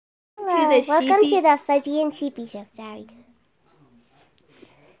Welcome to the Fuzzy and Sheepy Show. Sorry.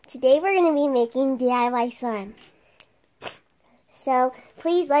 Today we're going to be making DIY slime. So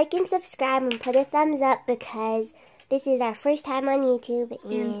please like and subscribe and put a thumbs up because this is our first time on YouTube.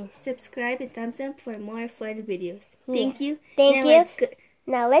 And subscribe and thumbs up for more fun videos. Yeah. Thank you. Thank you.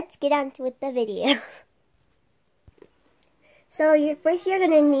 Now let's get on with the video. So first you're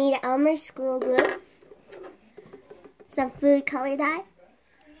going to need Elmer school glue, some food color dye.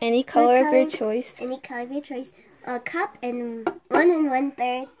 Any color of your choice. Any color of your choice. A cup and 1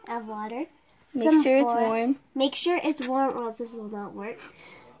 1/3 of water. Make sure it's warm. Make sure it's warm or else this will not work.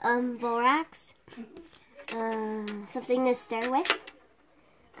 Borax. Something to stir with.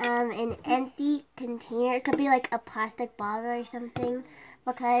 An empty container. It could be like a plastic bottle or something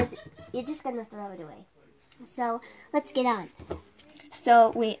because you're just going to throw it away. So let's get on.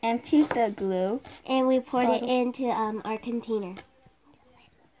 So we emptied the glue. And we poured it into our container.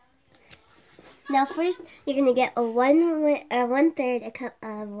 Now first, you're going to get a 1/3 a cup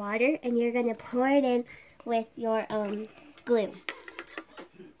of water, and you're going to pour it in with your glue.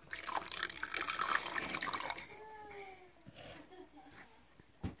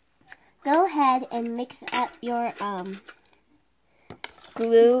 Go ahead and mix up your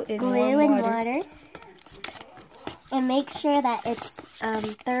glue and water. And make sure that it's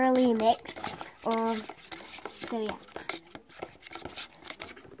thoroughly mixed. So yeah.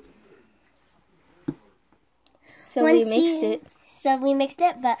 So we mixed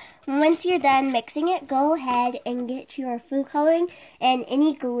it, but once you're done mixing it, go ahead and get your food coloring and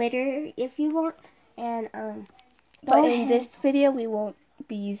any glitter if you want. And but in this video, we won't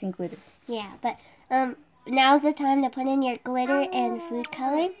be using glitter. Yeah, but now's the time to put in your glitter and food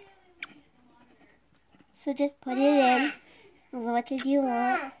coloring. So just put it in as much as you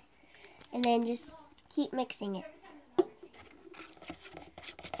want, and then just keep mixing it.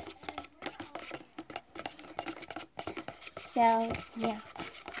 So, yeah.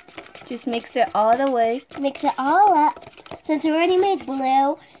 Just mix it all the way. Mix it all up. Since we already made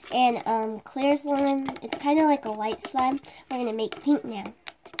blue and clear slime, it's kind of like a white slime. We're going to make pink now.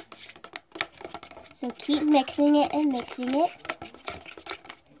 So keep mixing it and mixing it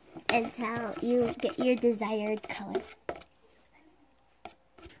until you get your desired color.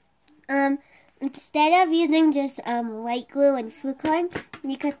 Instead of using just white glue and food coloring,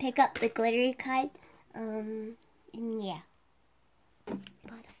 you could pick up the glittery kind. And yeah.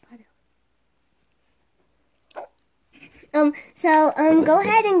 Go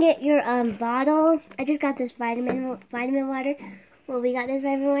ahead and get your bottle. I just got this vitamin water. Well, we got this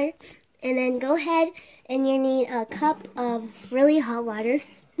vitamin water. And then go ahead and you need a cup of really hot water.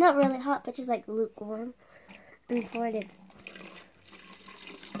 Not really hot, but just like lukewarm. And pour it in.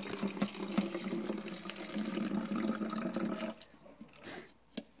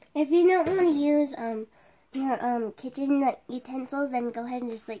 If you don't want to use your kitchen utensils, then go ahead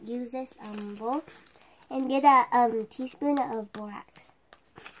and just like use this bowl and get a teaspoon of borax.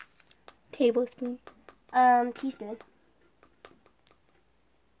 Tablespoon. Teaspoon.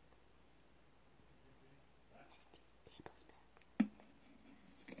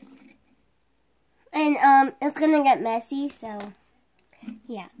 And it's gonna get messy, so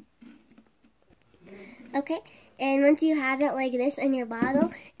yeah. Okay, and once you have it like this in your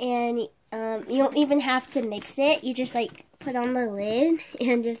bottle, and you don't even have to mix it, you just like put on the lid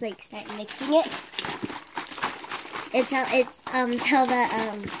and just like start mixing it until the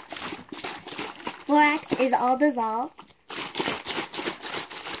borax is all dissolved.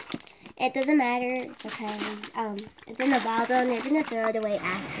 It doesn't matter because it's in the bottle and you're gonna throw it away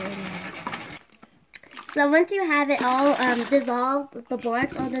after. So once you have it all dissolved, the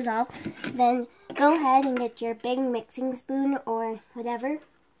borax all dissolved, then go ahead and get your big mixing spoon or whatever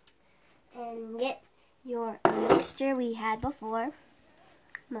and get your mixture we had before.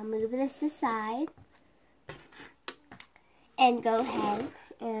 I'm going to move this aside and go ahead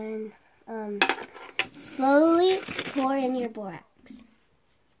and slowly pour in your borax.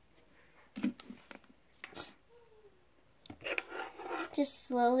 Just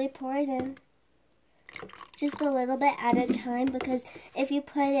slowly pour it in. Just a little bit at a time because if you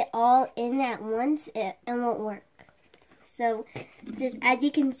put it all in at once, it won't work. So just as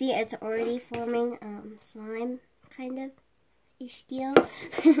you can see, it's already forming slime kind of ish deal.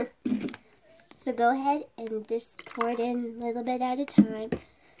 So go ahead and just pour it in a little bit at a time.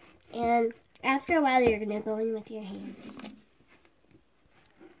 And after a while, you're going to go in with your hands.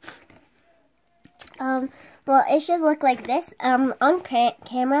 Well, it should look like this. On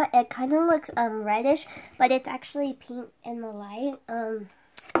camera, it kind of looks reddish, but it's actually pink in the light.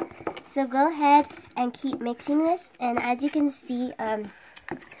 So go ahead and keep mixing this, and as you can see,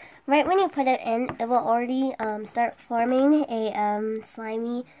 Right when you put it in, it will already start forming a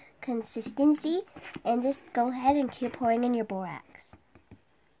slimy consistency, and just go ahead and keep pouring in your borax.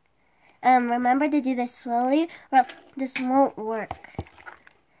 Remember to do this slowly or else this won't work.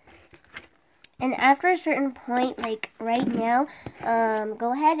 And after a certain point, like right now,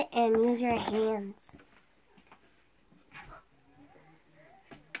 go ahead and use your hands.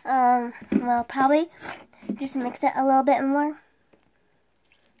 Well, probably just mix it a little bit more.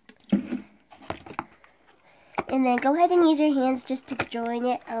 And then go ahead and use your hands just to join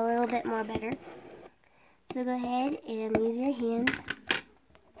it a little bit more better. So go ahead and use your hands.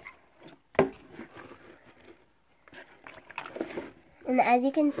 And as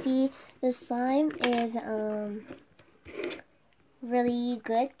you can see, the slime is really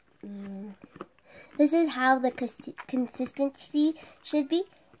good. This is how the consistency should be.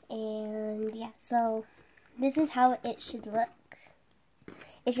 And yeah, so this is how it should look.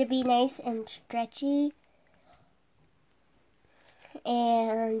 It should be nice and stretchy.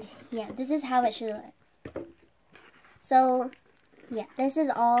 And yeah, this is how it should look. So yeah, this is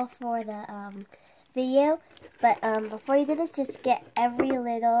all for the video. But before you do this, just get every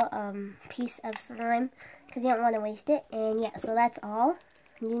little piece of slime because you don't want to waste it. And yeah, so that's all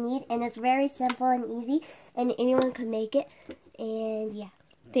you need. And it's very simple and easy, and anyone can make it. And yeah.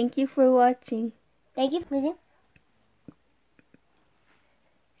 Thank you for watching. Thank you, Lizzie.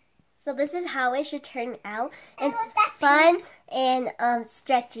 So this is how it should turn out. It's fun and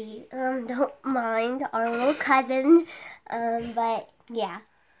stretchy. Don't mind our little cousin. But yeah.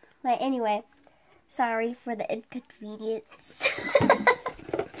 But anyway, sorry for the inconvenience.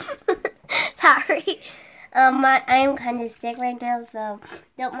 Sorry. I'm kind of sick right now, so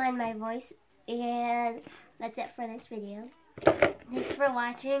don't mind my voice. And that's it for this video. Thanks for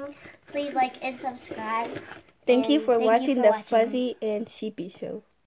watching. Please like and subscribe. Thank you for watching the Fuzzy and Sheepy show.